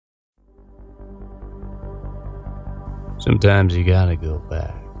Sometimes you gotta go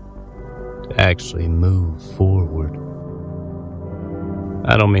back to actually move forward.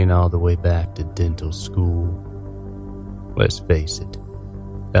 I don't mean all the way back to dental school. Let's face it,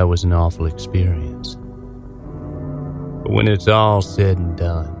 that was an awful experience. But when it's all said and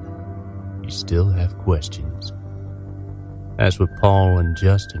done, you still have questions. That's what Paul and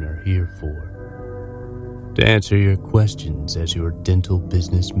Justin are here for. To answer your questions as your dental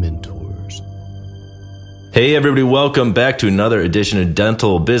business mentors. Hey everybody, welcome back to another edition of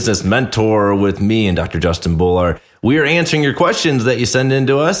Dental Business Mentor with me and Dr. Justin Bullard. We are answering your questions that you send in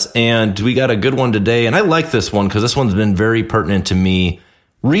to us, and we got a good one today. And I like this one because this one's been very pertinent to me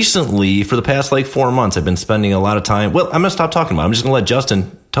recently. For the past 4 months, I've been spending a lot of time. Well, I'm going to stop talking about it. I'm just going to let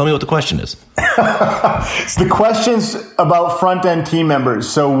Justin tell me what the question is. So the question's about front-end team members.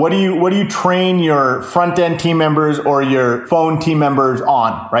 So what do you train your front-end team members or your phone team members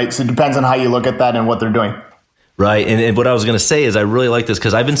on, right? So it depends on how you look at that and what they're doing. Right. And what I was going to say is I really like this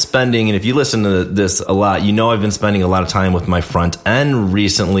because I've been spending, and if you listen to this a lot, you know I've been spending a lot of time with my front end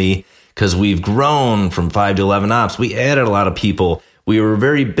recently because we've grown from 5 to 11 ops. We added a lot of people. We were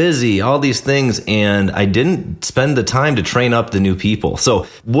very busy, all these things, and I didn't spend the time to train up the new people. So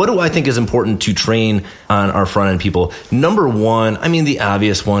what do I think is important to train on our front end people? Number one, the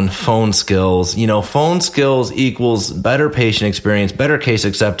obvious one, phone skills. Phone skills equals better patient experience, better case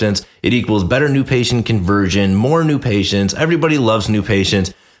acceptance. It equals better new patient conversion, more new patients. Everybody loves new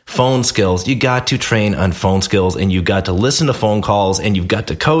patients. Phone skills. You got to train on phone skills, and you got to listen to phone calls, and you've got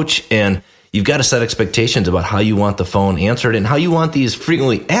to coach, and you've got to set expectations about how you want the phone answered and how you want these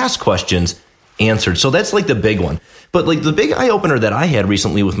frequently asked questions answered. So that's the big one. But the big eye opener that I had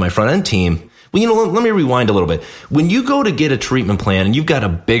recently with my front end team, let me rewind a little bit. When you go to get a treatment plan and you've got a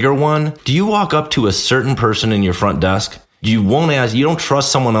bigger one, do you walk up to a certain person in your front desk? You don't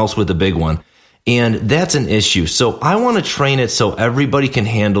trust someone else with a big one. And that's an issue. So I want to train it so everybody can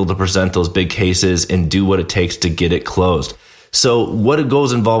handle to present those big cases and do what it takes to get it closed. So what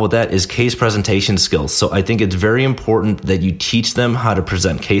goes involved with that is case presentation skills. So I think it's very important that you teach them how to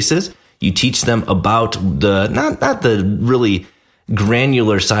present cases. You teach them about the, not the really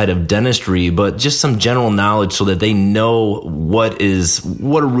granular side of dentistry, but just some general knowledge so that they know what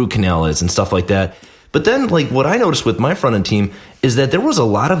a root canal is and stuff like that. But then what I noticed with my front end team is that there was a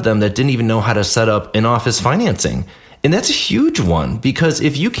lot of them that didn't even know how to set up in-office financing. And that's a huge one because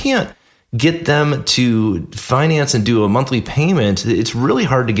if you can't get them to finance and do a monthly payment, it's really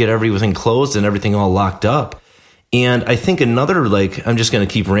hard to get everything closed and everything all locked up. And I think another, I'm just going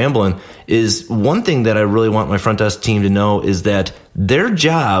to keep rambling, is one thing that I really want my front desk team to know is that their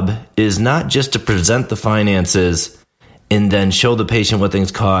job is not just to present the finances and then show the patient what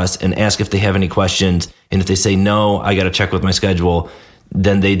things cost and ask if they have any questions. And if they say, no, I got to check with my schedule,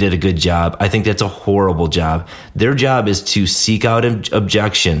 then they did a good job. I think that's a horrible job. Their job is to seek out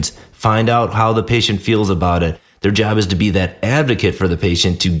objections, find out how the patient feels about it. Their job is to be that advocate for the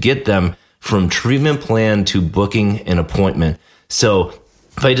patient to get them from treatment plan to booking an appointment. So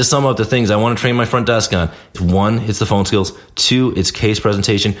if I just sum up the things I want to train my front desk on, 1, it's the phone skills. 2, it's case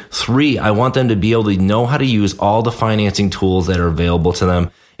presentation. 3, I want them to be able to know how to use all the financing tools that are available to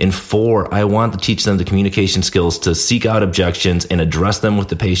them. And 4, I want to teach them the communication skills to seek out objections and address them with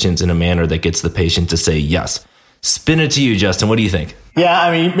the patients in a manner that gets the patient to say yes. Spin it to you, Justin. What do you think? Yeah,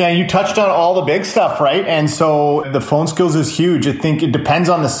 man, you touched on all the big stuff, right? And so the phone skills is huge. I think it depends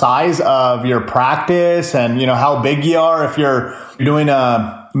on the size of your practice and, how big you are. If you're doing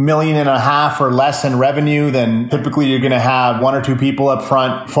 $1.5 million or less in revenue, then typically you're going to have 1 or 2 people up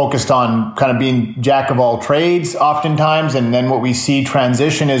front focused on kind of being jack of all trades oftentimes. And then what we see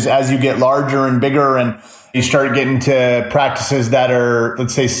transition is as you get larger and bigger and you start getting to practices that are,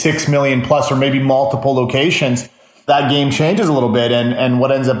 let's say, 6 million plus or maybe multiple locations, that game changes a little bit. And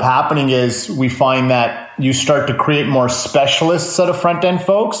what ends up happening is we find that you start to create more specialist set of front end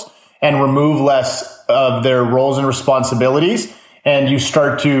folks and remove less of their roles and responsibilities. And you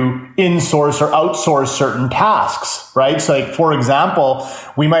start to insource or outsource certain tasks, right? So for example,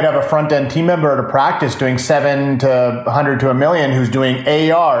 we might have a front end team member at a practice doing 7 to 100 to 1 million who's doing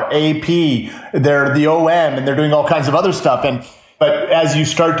AR, AP, they're the OM, and they're doing all kinds of other stuff. But as you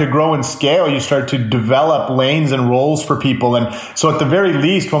start to grow and scale, you start to develop lanes and roles for people. And so at the very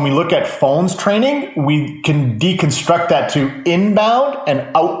least, when we look at phones training, we can deconstruct that to inbound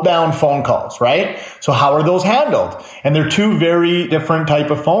and outbound phone calls, right? So how are those handled? And they're 2 very different type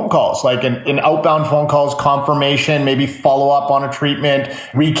of phone calls. Like in outbound phone calls, confirmation, maybe follow up on a treatment,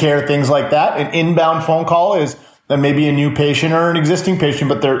 recare, things like that. An inbound phone call is maybe a new patient or an existing patient,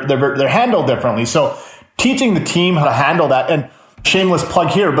 but they're handled differently. So teaching the team how to handle that. And Shameless plug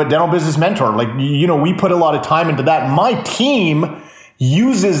here, but Dental Business Mentor, like, we put a lot of time into that. My team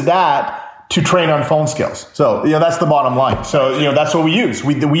uses that to train on phone skills. So, that's the bottom line. So, that's what we use.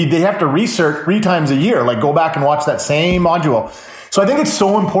 They have to research 3 times a year, like go back and watch that same module. So I think it's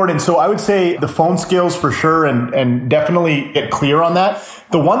so important. So I would say the phone skills for sure, and definitely get clear on that.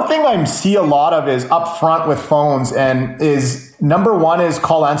 The one thing I see a lot of is upfront with phones, and is number 1 is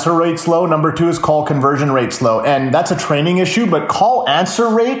call answer rates low. Number 2 is call conversion rates low. And that's a training issue, but call answer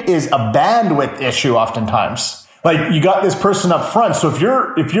rate is a bandwidth issue oftentimes. Like, you got this person up front. So if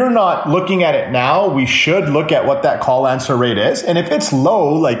you're not looking at it now, we should look at what that call answer rate is. And if it's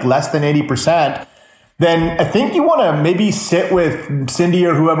low, like less than 80%, then I think you want to maybe sit with Cindy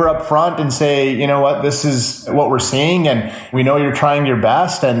or whoever up front and say, you know what, this is what we're seeing, and we know you're trying your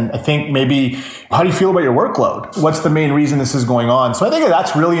best. And I think maybe, how do you feel about your workload? What's the main reason this is going on? So I think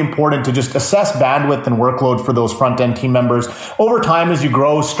that's really important to just assess bandwidth and workload for those front end team members. Over time, as you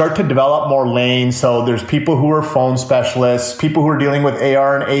grow, start to develop more lanes. So there's people who are phone specialists, people who are dealing with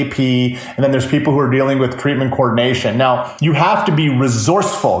AR and AP, and then there's people who are dealing with treatment coordination. Now, you have to be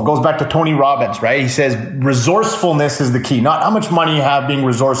resourceful. It goes back to Tony Robbins, right? He says resourcefulness is the key, not how much money you have, being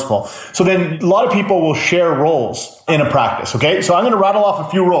resourceful. So then a lot of people will share roles in a practice. Okay. So I'm going to rattle off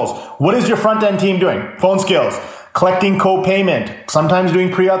a few roles. What is your front end team doing? Phone skills, collecting co-payment, sometimes doing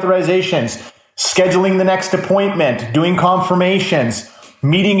pre-authorizations, scheduling the next appointment, doing confirmations,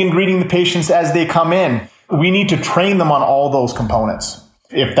 meeting and greeting the patients as they come in. We need to train them on all those components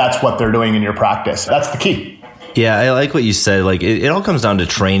if that's what they're doing in your practice. That's the key. Yeah, I like what you said. Like, it all comes down to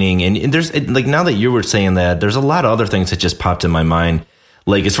training. And there's, like, now that you were saying that, there's a lot of other things that just popped in my mind.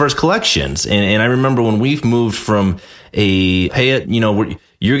 Like, as far as collections. And I remember when we've moved from a pay it,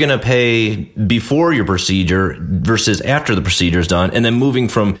 you're going to pay before your procedure versus after the procedure is done. And then moving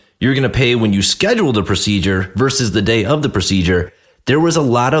from you're going to pay when you schedule the procedure versus the day of the procedure. There was a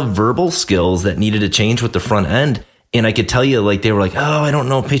lot of verbal skills that needed to change with the front end. And I could tell you, like, they were like, oh, I don't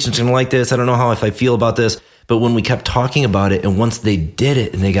know if patients are going to like this. I don't know how if I feel about this. But when we kept talking about it, and once they did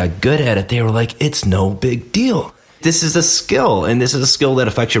it and they got good at it, they were like, it's no big deal. This is a skill, and this is a skill that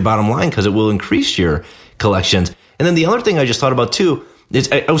affects your bottom line because it will increase your collections. And then the other thing I just thought about too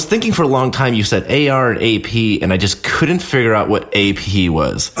is I was thinking for a long time, you said AR and AP, and I just couldn't figure out what AP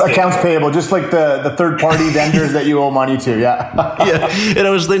was. Accounts payable, just like the third-party vendors that you owe money to, yeah. Yeah, and I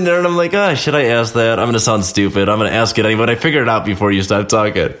was sitting there, and I'm like, should I ask that? I'm going to sound stupid. I'm going to ask it anyway. But I figured it out before you stopped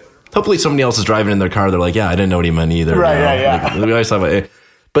talking. Hopefully somebody else is driving in their car. They're like, yeah, I didn't know what he meant either. Right, yeah. Like, we always talk about it.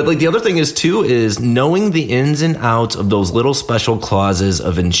 But like the other thing is too, is knowing the ins and outs of those little special clauses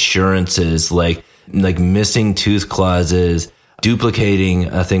of insurances, like missing tooth clauses, duplicating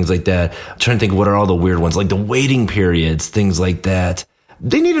things like that. I'm trying to think, what are all the weird ones? Like the waiting periods, things like that.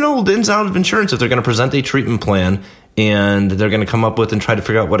 They need to know the ins and outs of insurance if they're going to present a treatment plan and they're going to come up with and try to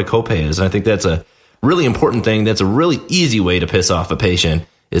figure out what a copay is. And I think that's a really important thing. That's a really easy way to piss off a patient,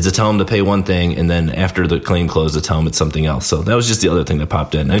 is to tell them to pay one thing, and then after the claim closed, to tell them it's something else. So that was just the other thing that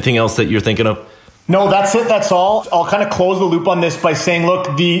popped in. Anything else that you're thinking of? No, that's it. That's all. I'll kind of close the loop on this by saying,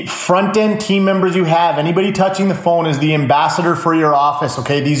 look, the front end team members you have, anybody touching the phone is the ambassador for your office.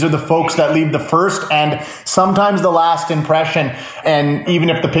 Okay. These are the folks that leave the first and sometimes the last impression. And even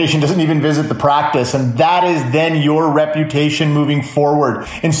if the patient doesn't even visit the practice, and that is then your reputation moving forward.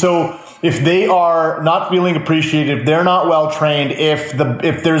 And so if they are not feeling appreciated, if they're not well trained, if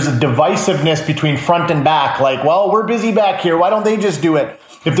there's a divisiveness between front and back, like, well, we're busy back here, why don't they just do it?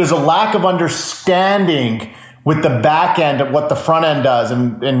 If there's a lack of understanding with the back end of what the front end does,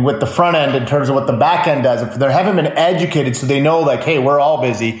 and with the front end in terms of what the back end does, if they haven't been educated so they know, like, hey, we're all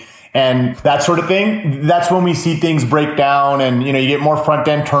busy and that sort of thing, that's when we see things break down, and you get more front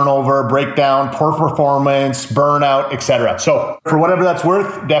end turnover, breakdown, poor performance, burnout, etc. So for whatever that's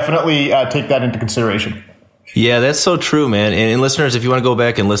worth, definitely take that into consideration. Yeah, that's so true, man. And listeners, if you want to go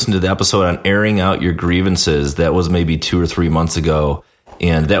back and listen to the episode on airing out your grievances, that was maybe 2 or 3 months ago.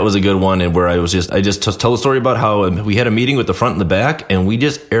 And that was a good one. And where I just tell a story about how we had a meeting with the front and the back, and we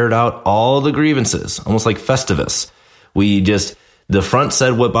just aired out all the grievances, almost like Festivus. The front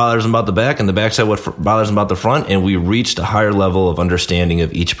said what bothers them about the back, and the back said what bothers them about the front, and we reached a higher level of understanding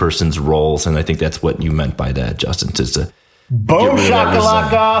of each person's roles. And I think that's what you meant by that, Justin. Just to boom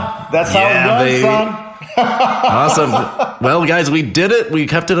shakalaka. That's how it's done, baby. son. Awesome. Well, guys, we did it. We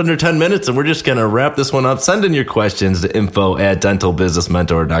kept it under 10 minutes, and we're just going to wrap this one up. Send in your questions to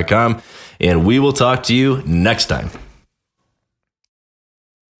info@dentalbusinessmentor.com, and we will talk to you next time.